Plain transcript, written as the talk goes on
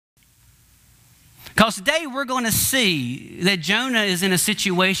Because today we're going to see that Jonah is in a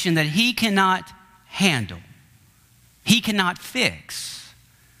situation that he cannot handle. He cannot fix.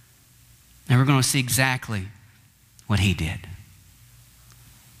 And we're going to see exactly what he did.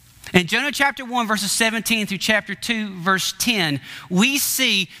 In Jonah chapter 1, verses 17 through chapter 2, verse 10, we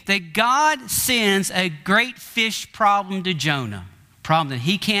see that God sends a great fish problem to Jonah, a problem that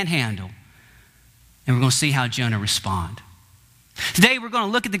he can't handle. And we're going to see how Jonah responds. Today we're going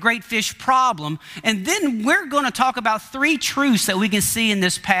to look at the great fish problem, and then we're going to talk about three truths that we can see in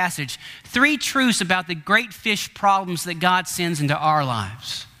this passage. Three truths about the great fish problems that God sends into our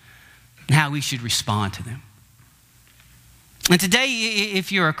lives and how we should respond to them. And today,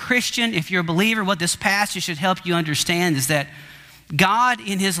 if you're a Christian, if you're a believer, what this passage should help you understand is that God,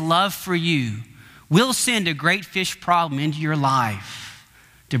 in his love for you, will send a great fish problem into your life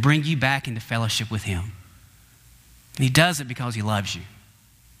to bring you back into fellowship with him. And he does it because he loves you.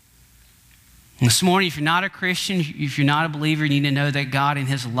 And this morning, if you're not a Christian, if you're not a believer, you need to know that God, in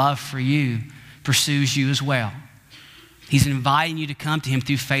his love for you, pursues you as well. He's inviting you to come to him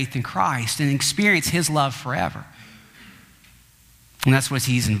through faith in Christ and experience his love forever. And that's what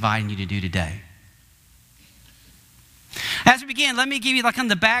he's inviting you to do today. As we begin, let me give you kind of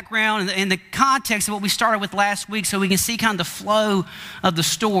the background and the context of what we started with last week so we can see kind of the flow of the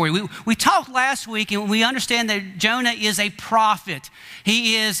story. We talked last week and we understand that Jonah is a prophet.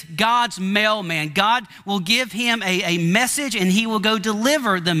 He is God's mailman. God will give him a message and he will go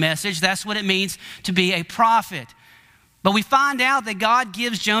deliver the message. That's what it means to be a prophet. But we find out that God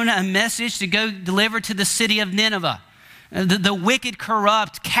gives Jonah a message to go deliver to the city of Nineveh, the wicked,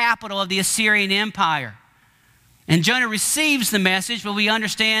 corrupt capital of the Assyrian Empire. And Jonah receives the message, but we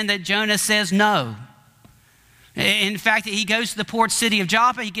understand that Jonah says no. In fact, he goes to the port city of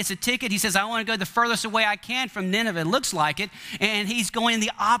Joppa. He gets a ticket. He says, I want to go the furthest away I can from Nineveh. It looks like it. And he's going in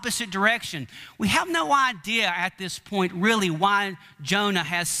the opposite direction. We have no idea at this point really why Jonah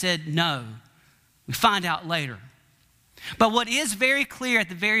has said no. We find out later. But what is very clear at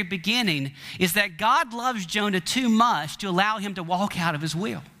the very beginning is that God loves Jonah too much to allow him to walk out of his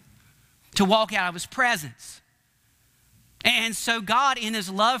will, to walk out of his presence. And so God, in his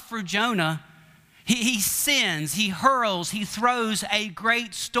love for Jonah, he sends, he hurls, he throws a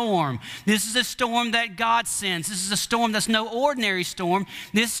great storm. This is a storm that God sends. This is a storm that's no ordinary storm.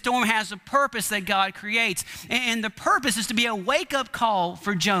 This storm has a purpose that God creates. And the purpose is to be a wake-up call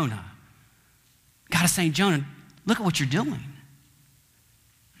for Jonah. God is saying, Jonah, look at what you're doing.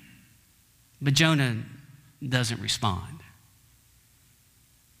 But Jonah doesn't respond.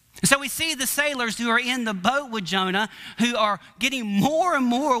 And so we see the sailors who are in the boat with Jonah who are getting more and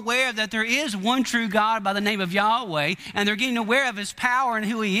more aware that there is one true God by the name of Yahweh, and they're getting aware of his power and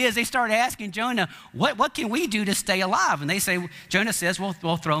who he is. They start asking Jonah, what can we do to stay alive? And Jonah says,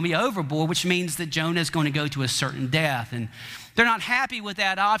 well, throw me overboard, which means that Jonah is going to go to a certain death. And they're not happy with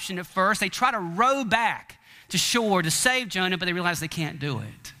that option at first. They try to row back to shore to save Jonah, but they realize they can't do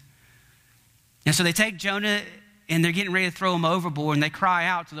it. And so they take Jonah and they're getting ready to throw him overboard, and they cry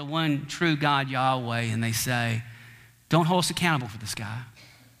out to the one true God, Yahweh, and they say, don't hold us accountable for this guy.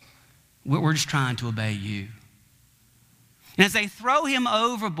 We're just trying to obey you. And as they throw him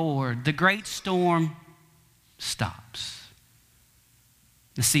overboard, the great storm stops.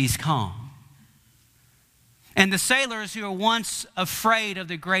 The sea's calm. And the sailors who were once afraid of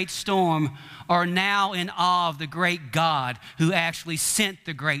the great storm are now in awe of the great God who actually sent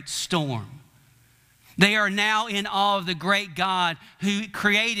the great storm. They are now in awe of the great God who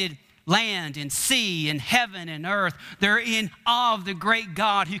created land and sea and heaven and earth. They're in awe of the great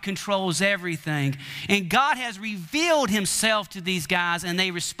God who controls everything. And God has revealed himself to these guys, and they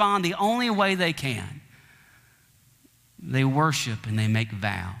respond the only way they can. They worship and they make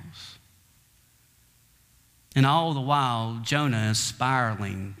vows. And all the while, Jonah is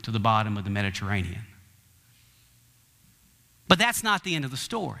spiraling to the bottom of the Mediterranean. But that's not the end of the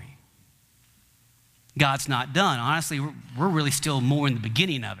story. God's not done. Honestly, we're really still more in the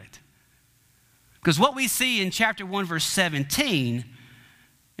beginning of it. Because what we see in chapter 1, verse 17,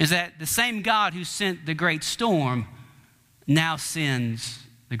 is that the same God who sent the great storm now sends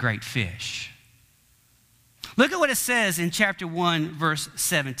the great fish. Look at what it says in chapter 1, verse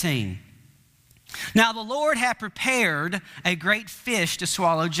 17. Now the Lord had prepared a great fish to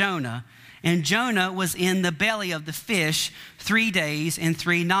swallow Jonah, and Jonah was in the belly of the fish 3 days and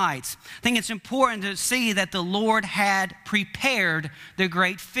 3 nights. I think it's important to see that the Lord had prepared the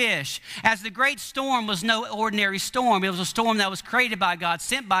great fish. As the great storm was no ordinary storm, it was a storm that was created by God,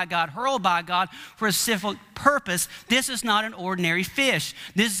 sent by God, hurled by God for a specific purpose. This is not an ordinary fish.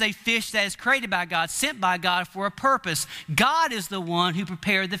 This is a fish that is created by God, sent by God for a purpose. God is the one who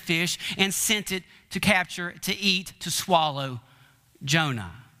prepared the fish and sent it to capture, to eat, to swallow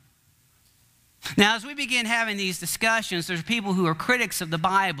Jonah. Now, as we begin having these discussions, there's people who are critics of the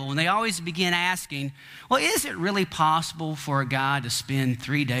Bible, and they always begin asking, well, is it really possible for a guy to spend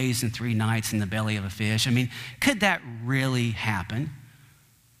 3 days and 3 nights in the belly of a fish? I mean, could that really happen?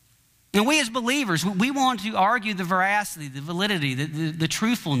 And we as believers, we want to argue the veracity, the validity, the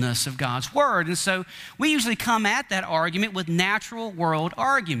truthfulness of God's word. And so we usually come at that argument with natural world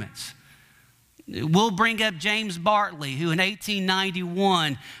arguments. We'll bring up James Bartley, who in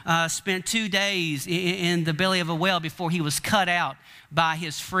 1891 spent 2 days in the belly of a whale before he was cut out by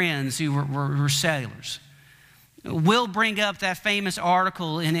his friends who were sailors. We'll bring up that famous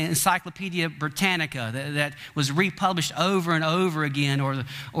article in Encyclopedia Britannica that was republished over and over again, or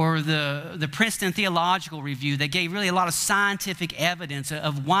the Princeton Theological Review that gave really a lot of scientific evidence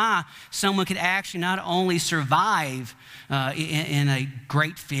of why someone could actually not only survive in a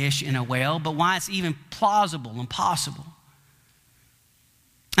great fish, in a whale, but why it's even plausible and possible.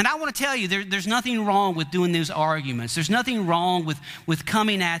 And I want to tell you, there's nothing wrong with doing those arguments. There's nothing wrong with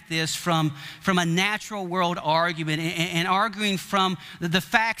coming at this from a natural world argument and arguing from the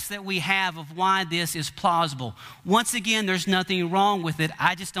facts that we have of why this is plausible. Once again, there's nothing wrong with it.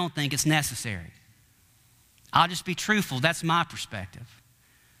 I just don't think it's necessary. I'll just be truthful. That's my perspective.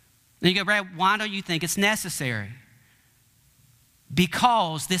 And you go, Brad, why don't you think it's necessary?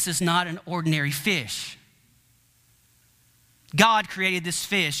 Because this is not an ordinary fish. God created this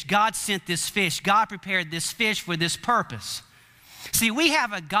fish. God sent this fish. God prepared this fish for this purpose. See, we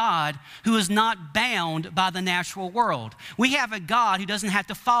have a God who is not bound by the natural world. We have a God who doesn't have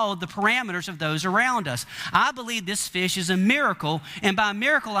to follow the parameters of those around us. I believe this fish is a miracle, and by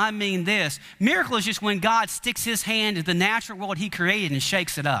miracle I mean this. Miracle is just when God sticks his hand into the natural world he created and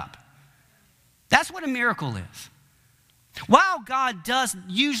shakes it up. That's what a miracle is. While God does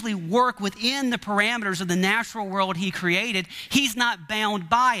usually work within the parameters of the natural world he created, he's not bound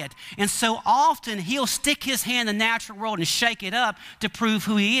by it. And so often he'll stick his hand in the natural world and shake it up to prove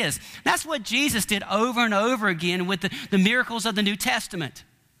who he is. That's what Jesus did over and over again with the miracles of the New Testament.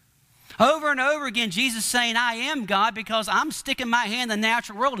 Over and over again, Jesus saying, I am God because I'm sticking my hand in the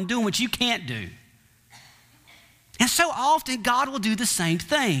natural world and doing what you can't do. And so often God will do the same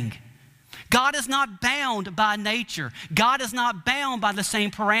thing. God is not bound by nature. God is not bound by the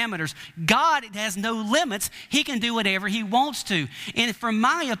same parameters. God has no limits. He can do whatever he wants to. And from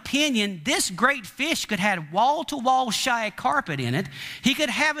my opinion, this great fish could have wall-to-wall shag carpet in it. He could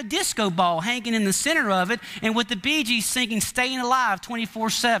have a disco ball hanging in the center of it, and with the Bee Gees singing Staying Alive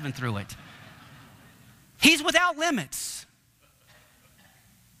 24/7 through it. He's without limits.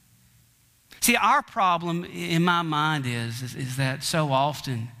 See, our problem in my mind is that so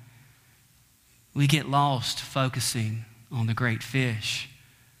often we get lost focusing on the great fish,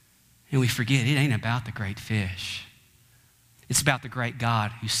 and we forget it ain't about the great fish. It's about the great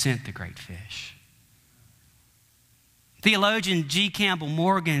God who sent the great fish. Theologian G. Campbell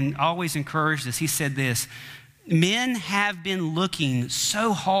Morgan always encouraged us. He said this, men have been looking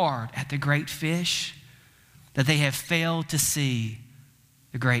so hard at the great fish that they have failed to see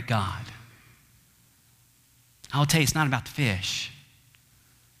the great God. I'll tell you, it's not about the fish.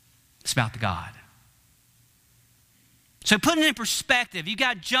 It's about the God. So putting it in perspective, you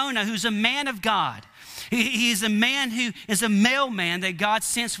got Jonah, who's a man of God. He is a man who is a mailman that God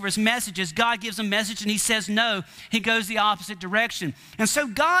sends for his messages. God gives a message and he says no. He goes the opposite direction. And so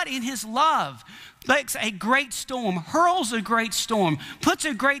God, in his love, makes a great storm, hurls a great storm, puts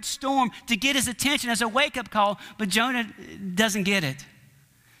a great storm to get his attention as a wake-up call, but Jonah doesn't get it.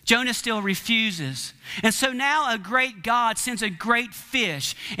 Jonah still refuses. And so now a great God sends a great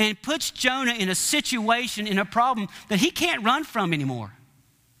fish and puts Jonah in a situation, in a problem that he can't run from anymore,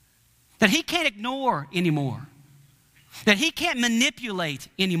 that he can't ignore anymore, that he can't manipulate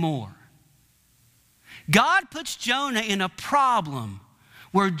anymore. God puts Jonah in a problem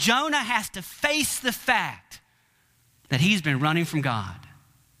where Jonah has to face the fact that he's been running from God.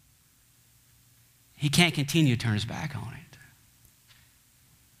 He can't continue to turn his back on it.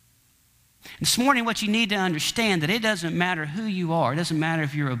 This morning, what you need to understand that it doesn't matter who you are. It doesn't matter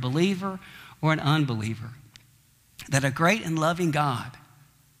if you're a believer or an unbeliever. That a great and loving God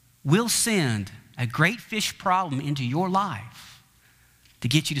will send a great fish problem into your life to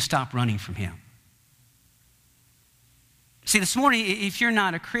get you to stop running from him. See, this morning, if you're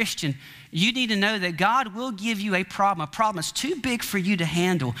not a Christian, you need to know that God will give you a problem that's too big for you to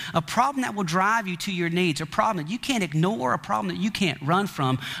handle, a problem that will drive you to your needs, a problem that you can't ignore, a problem that you can't run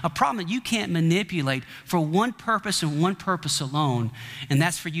from, a problem that you can't manipulate for one purpose and one purpose alone, and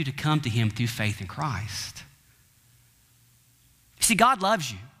that's for you to come to him through faith in Christ. See, God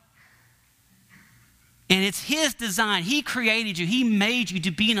loves you. And it's his design. He created you. He made you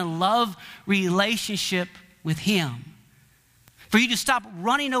to be in a love relationship with him. For you to stop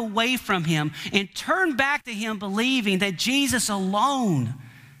running away from him and turn back to him believing that Jesus alone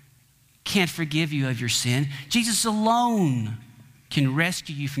can't forgive you of your sin. Jesus alone can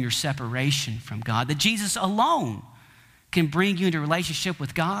rescue you from your separation from God. That Jesus alone can bring you into a relationship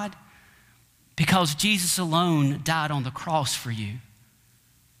with God because Jesus alone died on the cross for you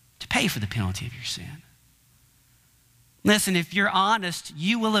to pay for the penalty of your sin. Listen, if you're honest,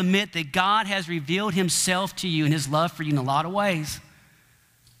 you will admit that God has revealed himself to you and his love for you in a lot of ways.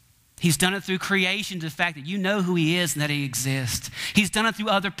 He's done it through creation, the fact that you know who he is and that he exists. He's done it through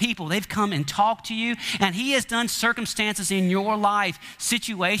other people. They've come and talked to you, and he has done circumstances in your life,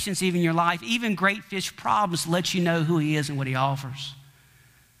 situations even in your life, even great fish problems to let you know who he is and what he offers.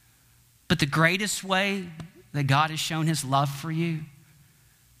 But the greatest way that God has shown his love for you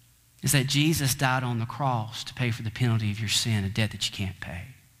is that Jesus died on the cross to pay for the penalty of your sin, a debt that you can't pay.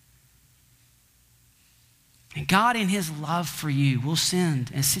 And God, in his love for you, will send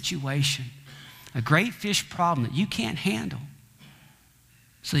a situation, a great fish problem that you can't handle.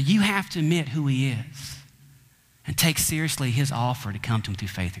 So you have to admit who he is and take seriously his offer to come to him through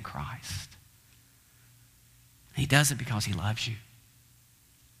faith in Christ. And he does it because he loves you.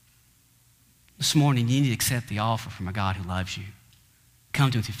 This morning, you need to accept the offer from a God who loves you. Come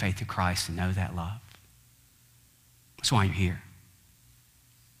to him through faith in Christ and know that love. That's why you're here.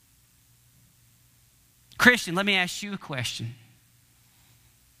 Christian, let me ask you a question.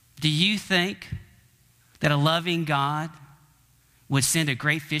 Do you think that a loving God would send a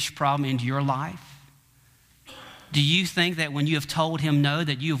great fish problem into your life? Do you think that when you have told him no,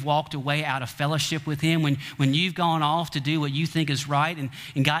 that you have walked away out of fellowship with him, when you've gone off to do what you think is right and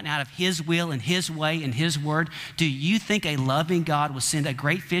gotten out of his will and his way and his word, do you think a loving God will send a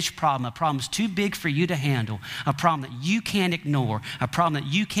great fish problem, a problem that's too big for you to handle, a problem that you can't ignore, a problem that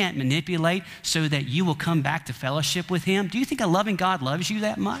you can't manipulate so that you will come back to fellowship with him? Do you think a loving God loves you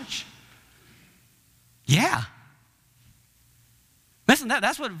that much? Yeah. Listen,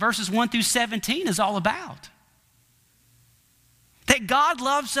 that's what verses 1 through 17 is all about. That God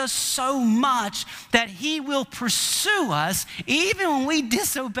loves us so much that he will pursue us even when we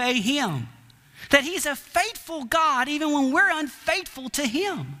disobey him. That he's a faithful God even when we're unfaithful to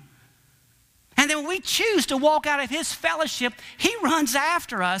him. And then when we choose to walk out of his fellowship, he runs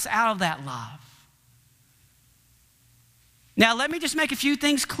after us out of that love. Now, let me just make a few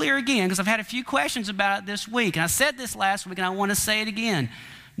things clear again, because I've had a few questions about it this week. And I said this last week, and I want to say it again.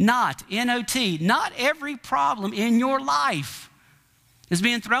 Not, N-O-T, not every problem in your life is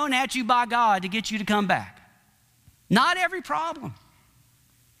being thrown at you by God to get you to come back. Not every problem.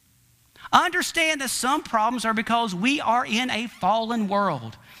 Understand that some problems are because we are in a fallen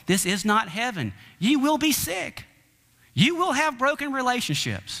world. This is not heaven. You will be sick. You will have broken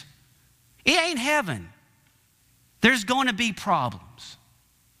relationships. It ain't heaven. There's going to be problems.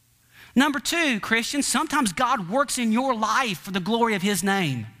 Number two, Christians, sometimes God works in your life for the glory of his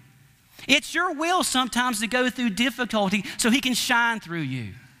name. It's your will sometimes to go through difficulty so he can shine through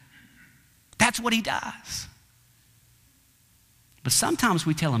you. That's what he does. But sometimes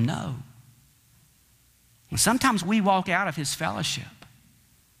we tell him no. And sometimes we walk out of his fellowship.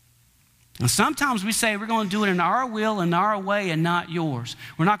 And sometimes we say we're going to do it in our will and our way and not yours.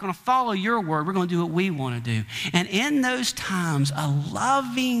 We're not going to follow your word. We're going to do what we want to do. And in those times, a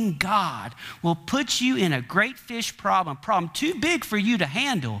loving God will put you in a great fish problem too big for you to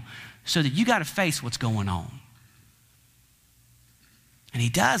handle, so that you got to face what's going on. And he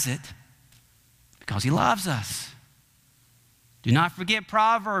does it because he loves us. Do not forget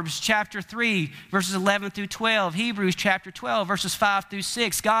Proverbs chapter 3, verses 11 through 12. Hebrews chapter 12, verses 5 through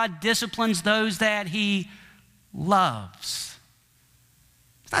 6. God disciplines those that he loves.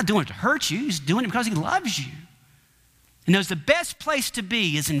 He's not doing it to hurt you. He's doing it because he loves you. And knows the best place to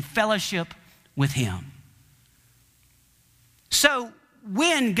be is in fellowship with him. So,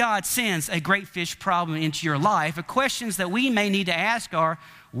 when God sends a great fish problem into your life, the questions that we may need to ask are,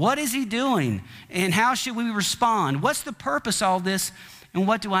 what is he doing? And how should we respond? What's the purpose of all this? And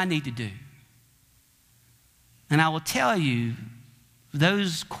what do I need to do? And I will tell you,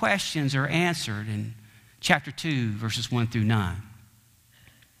 those questions are answered in chapter 2, verses 1 through 9.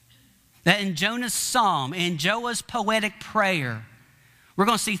 that in Jonah's psalm, in Jonah's poetic prayer, we're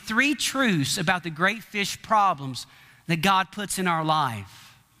going to see three truths about the great fish problems that God puts in our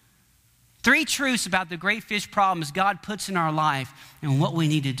life. Three truths about the great fish problems God puts in our life and what we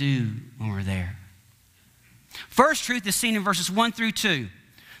need to do when we're there. First truth is seen in verses 1 through 2.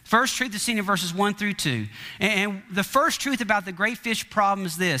 First truth is seen in verses 1 through 2. And the first truth about the great fish problem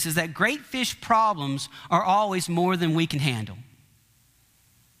is this, is that great fish problems are always more than we can handle.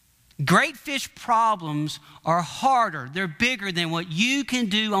 Great fish problems are harder. They're bigger than what you can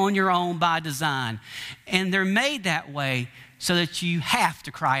do on your own by design. And they're made that way so that you have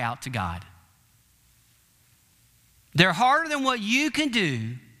to cry out to God. They're harder than what you can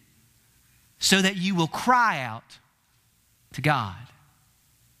do so that you will cry out to God.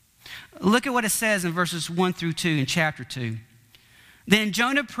 Look at what it says in verses 1 through 2 in chapter 2. Then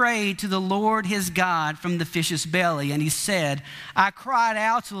Jonah prayed to the Lord his God from the fish's belly, and he said, I cried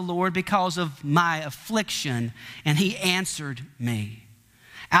out to the Lord because of my affliction, and he answered me.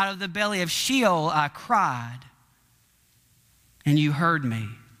 Out of the belly of Sheol I cried, and you heard me,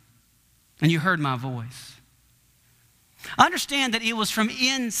 and you heard my voice. Understand that it was from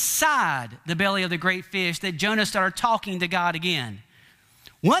inside the belly of the great fish that Jonah started talking to God again.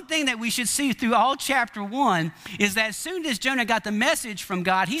 One thing that we should see through all chapter 1 is that as soon as Jonah got the message from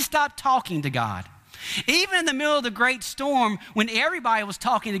God, he stopped talking to God. Even in the middle of the great storm, when everybody was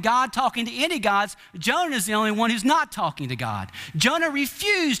talking to God, talking to any gods, Jonah is the only one who's not talking to God. Jonah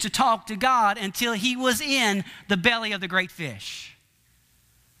refused to talk to God until he was in the belly of the great fish.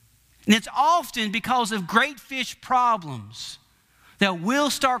 And it's often because of great fish problems that we'll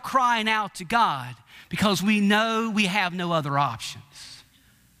start crying out to God because we know we have no other options.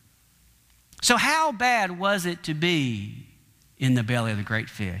 So how bad was it to be in the belly of the great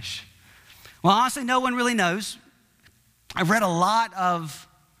fish? Well, honestly, no one really knows. I've read a lot of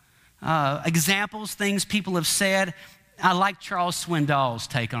examples, things people have said. I like Charles Swindoll's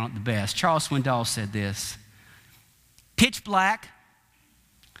take on it the best. Charles Swindoll said this: pitch black,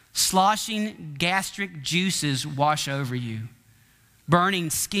 sloshing gastric juices wash over you, burning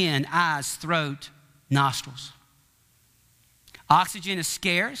skin, eyes, throat, nostrils. Oxygen is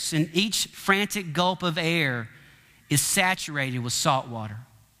scarce, and each frantic gulp of air is saturated with salt water.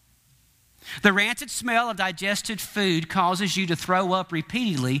 The rancid smell of digested food causes you to throw up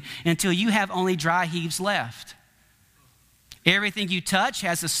repeatedly until you have only dry heaves left. Everything you touch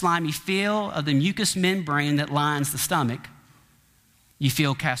has the slimy feel of the mucous membrane that lines the stomach. You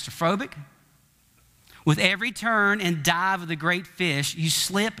feel claustrophobic. With every turn and dive of the great fish, you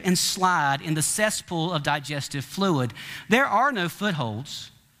slip and slide in the cesspool of digestive fluid. There are no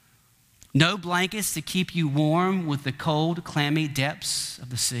footholds, no blankets to keep you warm with the cold, clammy depths of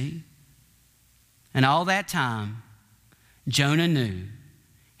the sea. And all that time, Jonah knew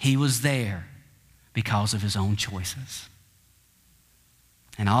he was there because of his own choices.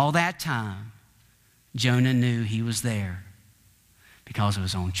 And all that time, Jonah knew he was there because of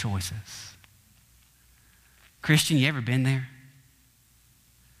his own choices. Christian, you ever been there?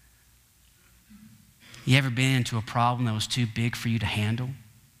 You ever been into a problem that was too big for you to handle?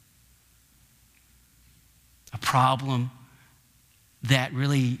 A problem that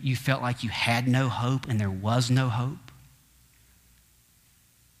really you felt like you had no hope and there was no hope?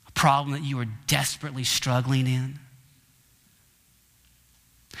 A problem that you were desperately struggling in?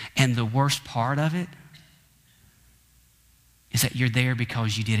 And the worst part of it is that you're there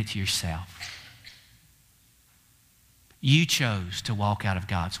because you did it to yourself. You chose to walk out of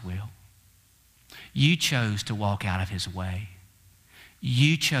God's will. You chose to walk out of his way.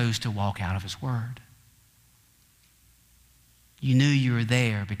 You chose to walk out of his word. You knew you were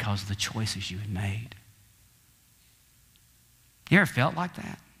there because of the choices you had made. You ever felt like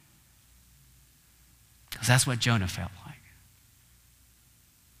that? Because that's what Jonah felt like.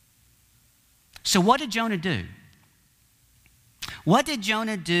 So what did Jonah do? What did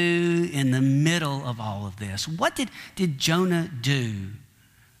Jonah do in the middle of all of this? What did Jonah do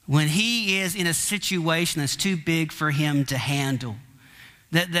when he is in a situation that's too big for him to handle,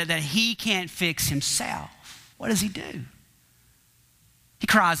 that he can't fix himself? What does he do? He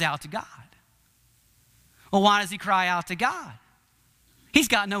cries out to God. Well, why does he cry out to God? He's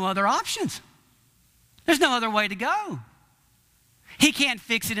got no other options. There's no other way to go. He can't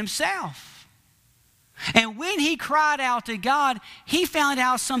fix it himself. And when he cried out to God, he found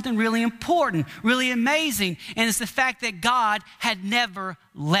out something really important, really amazing, and it's the fact that God had never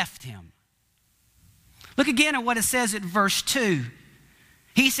left him. Look again at what it says at verse 2.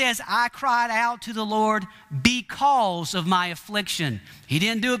 He says, I cried out to the Lord because of my affliction. He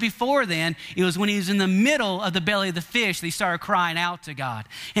didn't do it before then. It was when he was in the middle of the belly of the fish that he started crying out to God.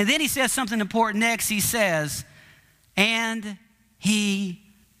 And then he says something important next. He says, and he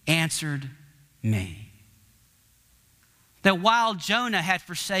answered me. That while Jonah had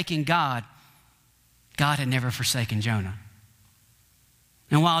forsaken God, God had never forsaken Jonah.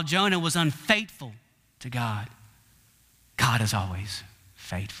 And while Jonah was unfaithful to God, God is always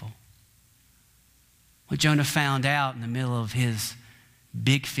faithful. What Jonah found out in the middle of his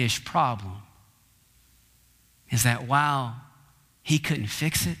big fish problem is that while he couldn't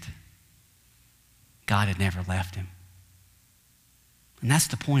fix it, God had never left him. And that's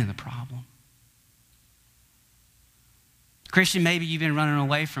the point of the problem. Christian, maybe you've been running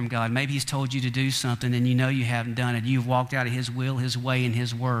away from God. Maybe he's told you to do something and you know you haven't done it. You've walked out of his will, his way, and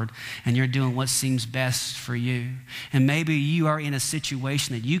his word, and you're doing what seems best for you. And maybe you are in a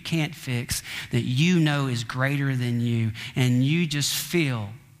situation that you can't fix, that you know is greater than you, and you just feel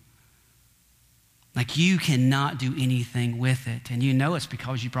like you cannot do anything with it. And you know it's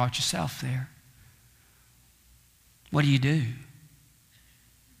because you brought yourself there. What do?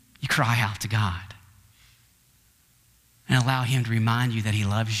 You cry out to God. And allow him to remind you that he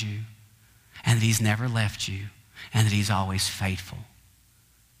loves you and that he's never left you and that he's always faithful.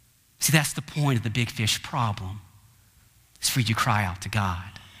 See, that's the point of the big fish problem. It's for you to cry out to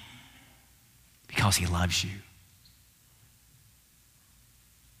God because he loves you.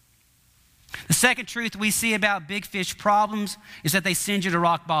 The second truth we see about big fish problems is that they send you to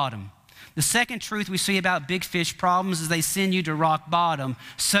rock bottom. The second truth we see about big fish problems is they send you to rock bottom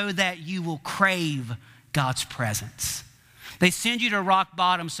so that you will crave God's presence. They send you to rock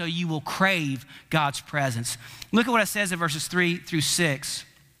bottom so you will crave God's presence. Look at what it says in verses 3 through 6.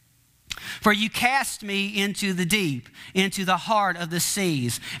 For you cast me into the deep, into the heart of the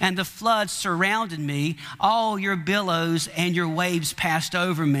seas, and the floods surrounded me. All your billows and your waves passed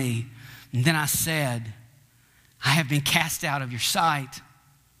over me. And then I said, I have been cast out of your sight,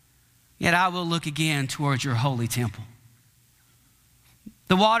 yet I will look again towards your holy temple.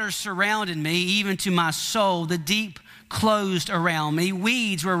 The waters surrounded me, even to my soul. The deep closed around me.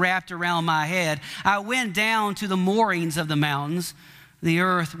 Weeds were wrapped around my head. I went down to the moorings of the mountains. The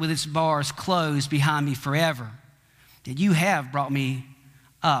earth with its bars closed behind me forever. Yet you have brought me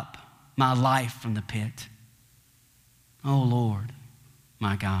up, my life from the pit. O Lord,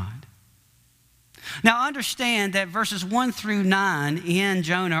 my God. Now understand that verses 1 through 9 in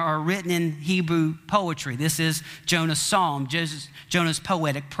Jonah are written in Hebrew poetry. This is Jonah's psalm, Jonah's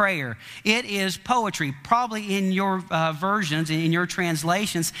poetic prayer. It is poetry. Probably in your versions, in your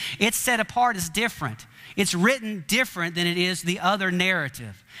translations, it's set apart as different. It's written different than it is the other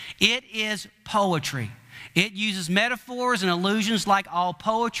narrative. It is poetry. It uses metaphors and allusions like all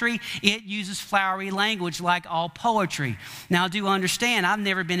poetry. It uses flowery language like all poetry. Now do understand, I've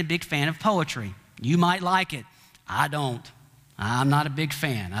never been a big fan of poetry. You might like it. I don't. I'm not a big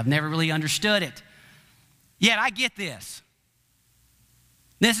fan. I've never really understood it. Yet I get this.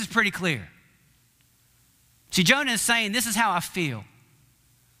 This is pretty clear. See, Jonah is saying, this is how I feel.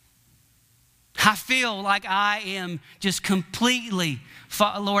 I feel like I am just completely,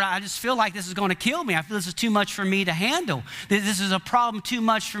 Lord, I just feel like this is going to kill me. I feel this is too much for me to handle. This is a problem too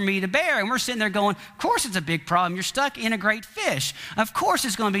much for me to bear. And we're sitting there going, of course it's a big problem. You're stuck in a great fish. Of course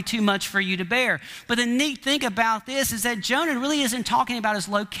it's going to be too much for you to bear. But the neat thing about this is that Jonah really isn't talking about his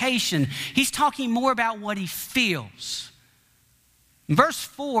location. He's talking more about what he feels. Verse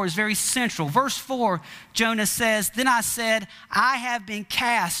 4 is very central. Verse 4, Jonah says, then I said, I have been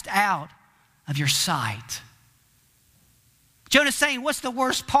cast out of your sight. Jonah's saying, what's the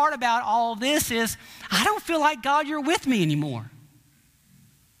worst part about all this is, I don't feel like, God, you're with me anymore.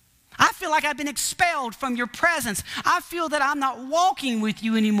 I feel like I've been expelled from your presence. I feel that I'm not walking with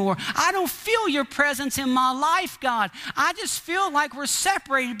you anymore. I don't feel your presence in my life, God. I just feel like we're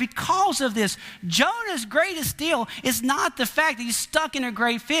separated because of this. Jonah's greatest deal is not the fact that he's stuck in a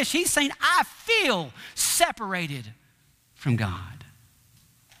great fish. He's saying, I feel separated from God.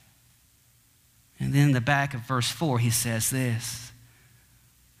 And then in the back of verse 4, he says this,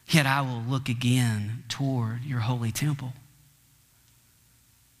 yet I will look again toward your holy temple.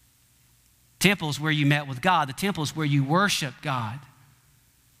 Temple is where you met with God. The temple is where you worship God.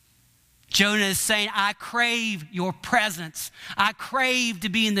 Jonah is saying, I crave your presence. I crave to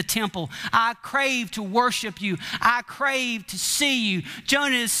be in the temple. I crave to worship you. I crave to see you.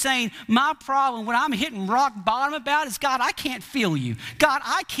 Jonah is saying, my problem, when I'm hitting rock bottom about is, God, I can't feel you. God,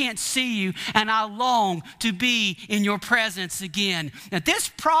 I can't see you, and I long to be in your presence again. Now, this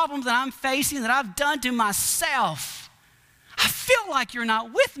problem that I'm facing, that I've done to myself, I feel like you're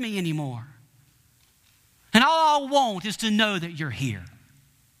not with me anymore. And all I want is to know that you're here.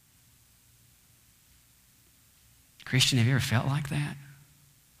 Christian, have you ever felt like that?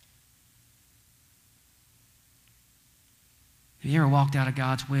 Have you ever walked out of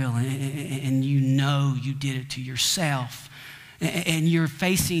God's will and you know you did it to yourself and you're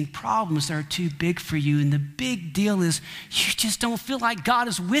facing problems that are too big for you, and the big deal is you just don't feel like God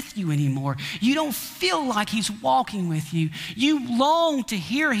is with you anymore. You don't feel like he's walking with you. You long to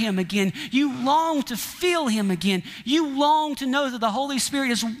hear him again. You long to feel him again. You long to know that the Holy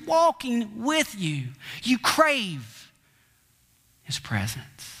Spirit is walking with you. You crave his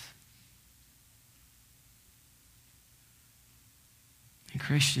presence. And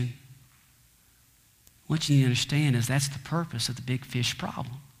Christian, what you need to understand is that's the purpose of the big fish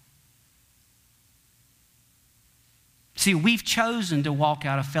problem. See, we've chosen to walk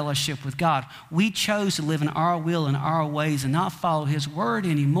out of fellowship with God. We chose to live in our will and our ways and not follow his word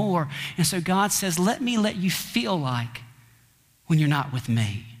anymore. And so God says, let me let you feel like when you're not with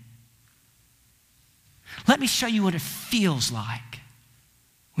me. Let me show you what it feels like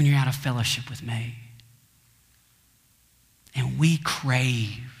when you're out of fellowship with me. And we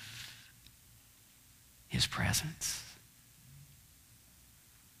crave his presence.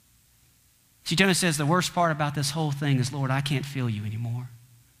 See, Jonah says the worst part about this whole thing is, Lord, I can't feel you anymore.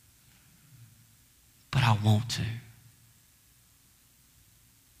 But I want to.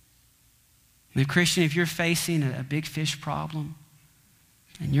 And Christian, if you're facing a big fish problem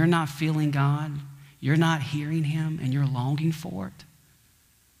and you're not feeling God, you're not hearing him, and you're longing for it,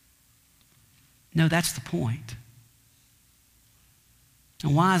 no, that's the point.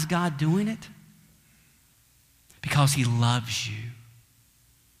 And why is God doing it? Because he loves you.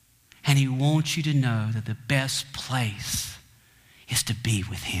 And he wants you to know that the best place is to be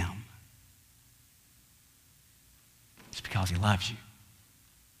with him. It's because he loves you.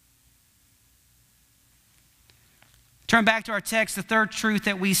 Turn back to our text, the third truth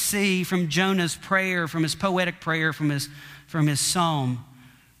that we see from Jonah's prayer, from his poetic prayer, from his psalm.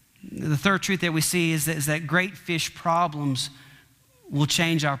 The third truth that we see is that great fish problems will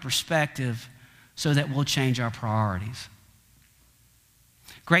change our perspective so that we'll change our priorities.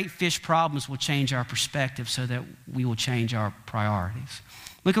 Great fish problems will change our perspective so that we will change our priorities.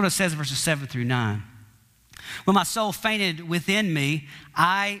 Look at what it says in verses 7 through 9. When my soul fainted within me,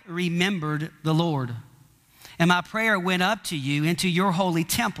 I remembered the Lord, and my prayer went up to you into your holy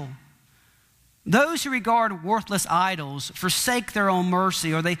temple. Those who regard worthless idols forsake their own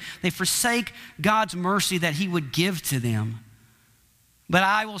mercy, or they forsake God's mercy that he would give to them. But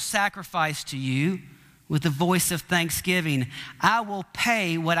I will sacrifice to you with the voice of thanksgiving. I will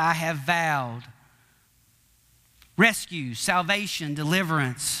pay what I have vowed. Rescue, salvation,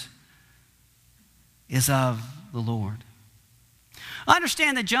 deliverance is of the Lord. I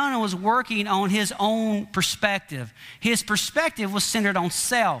understand that Jonah was working on his own perspective. His perspective was centered on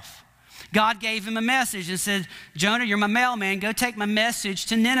self. God gave him a message and said, Jonah, you're my mailman. Go take my message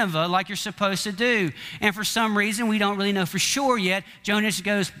to Nineveh like you're supposed to do. And for some reason, we don't really know for sure yet, Jonah just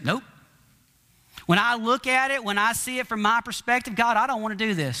goes, nope. When I look at it, when I see it from my perspective, God, I don't want to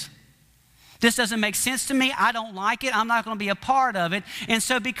do this. This doesn't make sense to me. I don't like it. I'm not going to be a part of it. And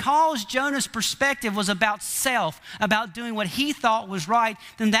so because Jonah's perspective was about self, about doing what he thought was right,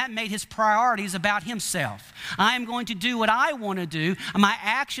 then that made his priorities about himself. I am going to do what I want to do. My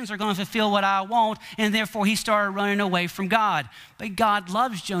actions are going to fulfill what I want. And therefore, he started running away from God. But God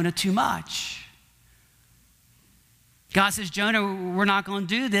loves Jonah too much. God says, Jonah, we're not going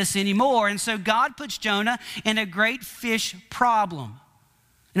to do this anymore. And so God puts Jonah in a great fish problem,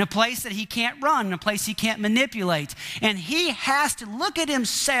 in a place that he can't run, in a place he can't manipulate. And he has to look at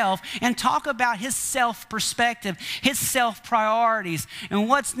himself and talk about his self-perspective, his self-priorities. And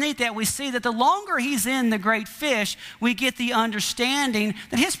what's neat that we see that the longer he's in the great fish, we get the understanding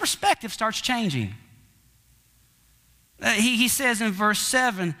that his perspective starts changing. He says in verse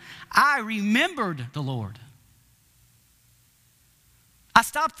 7, I remembered the Lord. I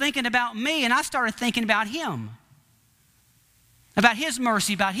stopped thinking about me and I started thinking about him. About his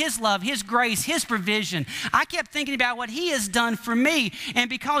mercy, about his love, his grace, his provision. I kept thinking about what he has done for me. And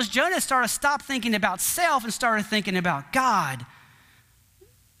because Jonah stopped thinking about self and started thinking about God,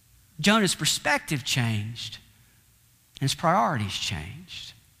 Jonah's perspective changed and his priorities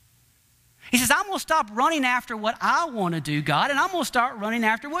changed. He says, I'm going to stop running after what I want to do, God, and I'm going to start running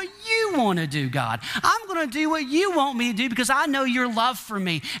after what you want to do, God. I'm going to do what you want me to do because I know your love for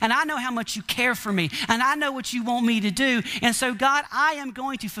me, and I know how much you care for me, and I know what you want me to do. And so, God, I am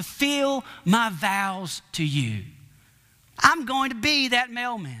going to fulfill my vows to you. I'm going to be that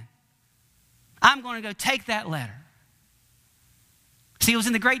mailman. I'm going to go take that letter. See, it was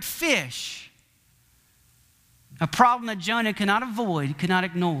in the great fish, a problem that Jonah could not avoid, could not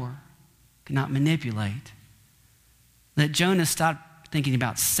ignore, could not manipulate, that Jonah stopped thinking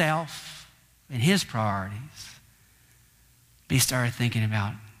about self and his priorities, but he started thinking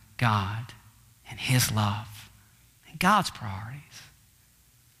about God and his love and God's priorities.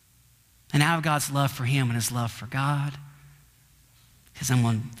 And out of God's love for him and his love for God, because I'm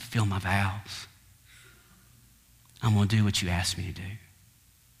going to fulfill my vows. I'm going to do what you asked me to do.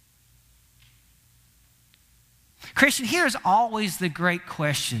 Christian, here's always the great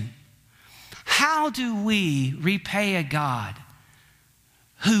question. How do we repay a God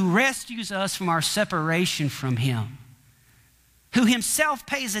who rescues us from our separation from him, who himself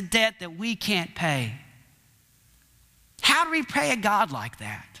pays a debt that we can't pay? How do we repay a God like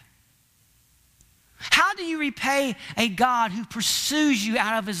that? How do you repay a God who pursues you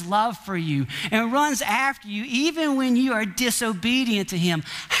out of his love for you and runs after you even when you are disobedient to him?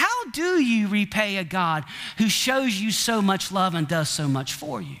 How do you repay a God who shows you so much love and does so much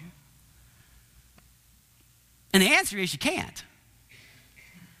for you? And the answer is you can't.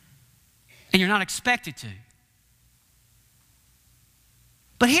 And you're not expected to.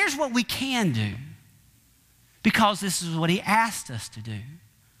 But here's what we can do, because this is what he asked us to do.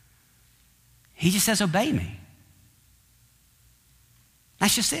 He just says, obey me.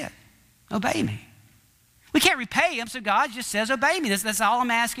 That's just it. Obey me. We can't repay him, so God just says, obey me. That's all I'm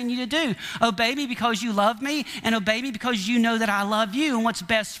asking you to do. Obey me because you love me, and obey me because you know that I love you and what's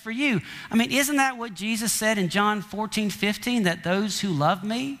best for you. I mean, isn't that what Jesus said in John 14:15, that those who love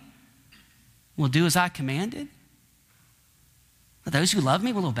me will do as I commanded? That those who love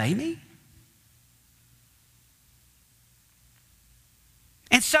me will obey me?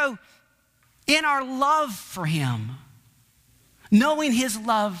 And so, in our love for him, knowing his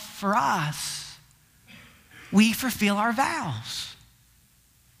love for us, we fulfill our vows.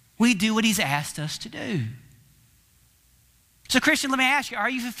 We do what he's asked us to do. So Christian, let me ask you, are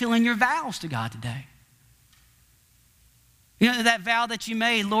you fulfilling your vows to God today? You know, that vow that you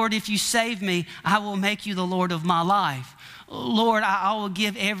made, Lord, if you save me, I will make you the Lord of my life. Lord, I will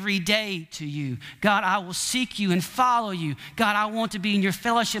give every day to you. God, I will seek you and follow you. God, I want to be in your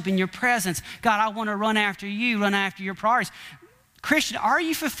fellowship, in your presence. God, I want to run after you, run after your priorities. Christian, are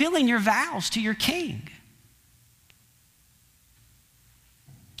you fulfilling your vows to your King?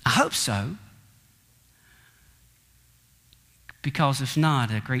 I hope so. Because if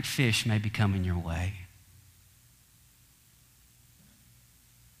not, a great fish may be coming your way.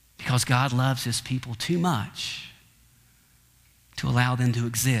 Because God loves his people too much to allow them to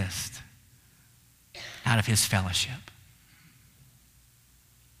exist out of his fellowship.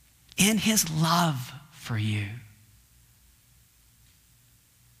 In his love for you,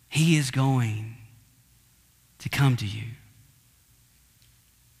 he is going to come to you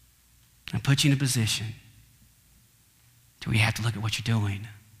and put you in a position to where you have to look at what you're doing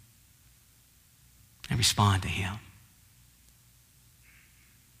and respond to him.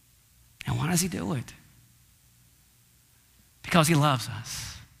 And why does he do it? Because he loves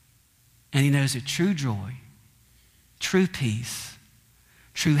us. And he knows that true joy, true peace,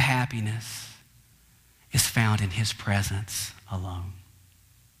 true happiness is found in his presence alone.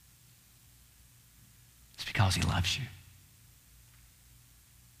 It's because he loves you.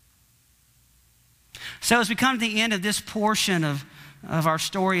 So as we come to the end of this portion of our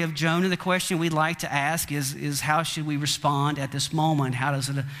story of Jonah, the question we'd like to ask is how should we respond at this moment? How does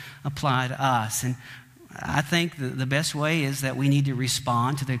it apply to us? And I think the best way is that we need to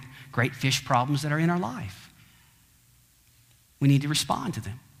respond to the great fish problems that are in our life. We need to respond to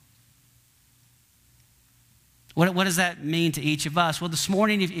them. What does that mean to each of us? Well, this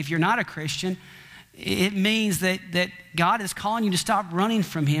morning, if you're not a Christian, it means that God is calling you to stop running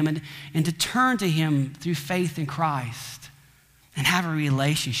from him and to turn to him through faith in Christ and have a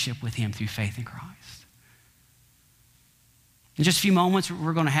relationship with him through faith in Christ. In just a few moments,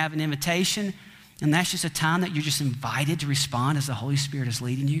 we're going to have an invitation, and that's just a time that you're just invited to respond as the Holy Spirit is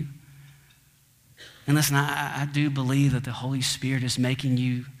leading you. And listen, I do believe that the Holy Spirit is making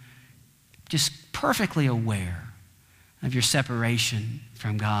you just perfectly aware of your separation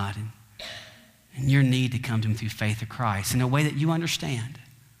from God and your need to come to him through faith of Christ in a way that you understand.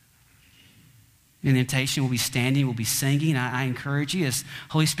 The invitation will be standing, we'll be singing. I encourage you, as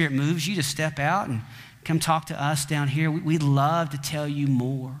Holy Spirit moves you, to step out and come talk to us down here. We'd love to tell you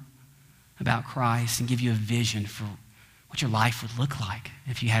more about Christ and give you a vision for what your life would look like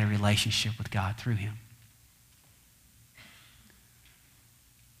if you had a relationship with God through him.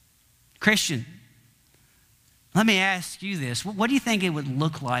 Christian, let me ask you this. What do you think it would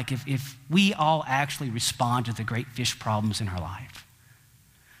look like if we all actually respond to the great fish problems in our life?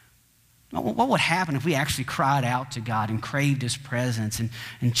 What would happen if we actually cried out to God and craved his presence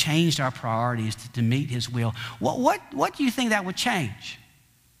and changed our priorities to meet his will? What do you think that would change?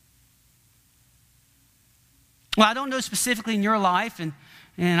 Well, I don't know specifically in your life, and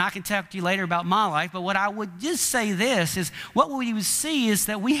I can talk to you later about my life, but what I would just say this is what we would see is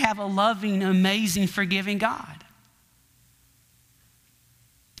that we have a loving, amazing, forgiving God.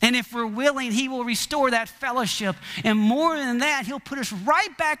 And if we're willing, he will restore that fellowship. And more than that, he'll put us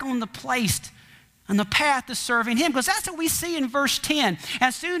right back on the path to serving him. Because that's what we see in verse 10.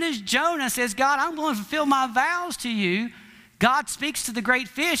 As soon as Jonah says, God, I'm going to fulfill my vows to you, God speaks to the great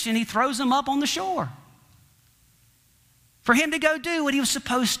fish and he throws him up on the shore for him to go do what he was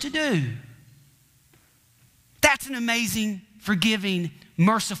supposed to do. That's an amazing, forgiving,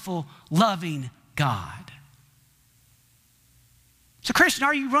 merciful, loving God. So, Christian,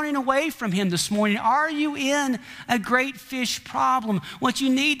 are you running away from him this morning? Are you in a great fish problem? What you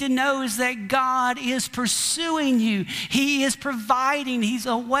need to know is that God is pursuing you. He is providing. He's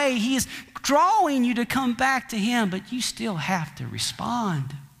a way. He is drawing you to come back to him, but you still have to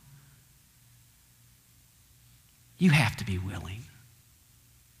respond. You have to be willing.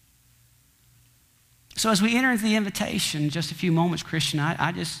 So as we enter into the invitation in just a few moments, Christian,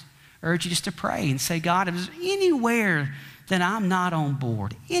 I just urge you just to pray and say, God, if there's anywhere that I'm not on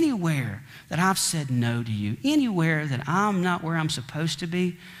board, anywhere that I've said no to you, anywhere that I'm not where I'm supposed to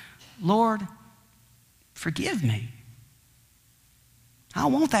be, Lord, forgive me. I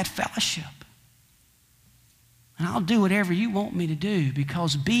want that fellowship. And I'll do whatever you want me to do,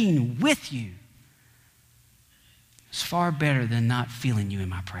 because being with you is far better than not feeling you in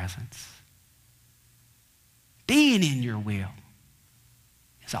my presence. Being in your will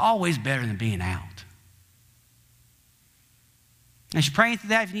is always better than being out. As you're praying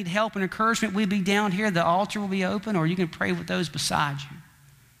through that, if you need help and encouragement, we'll be down here. The altar will be open, or you can pray with those beside you.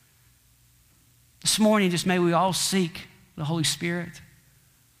 This morning, just may we all seek the Holy Spirit.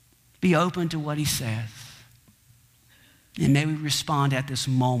 Be open to what he says. And may we respond at this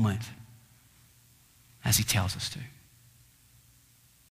moment as he tells us to.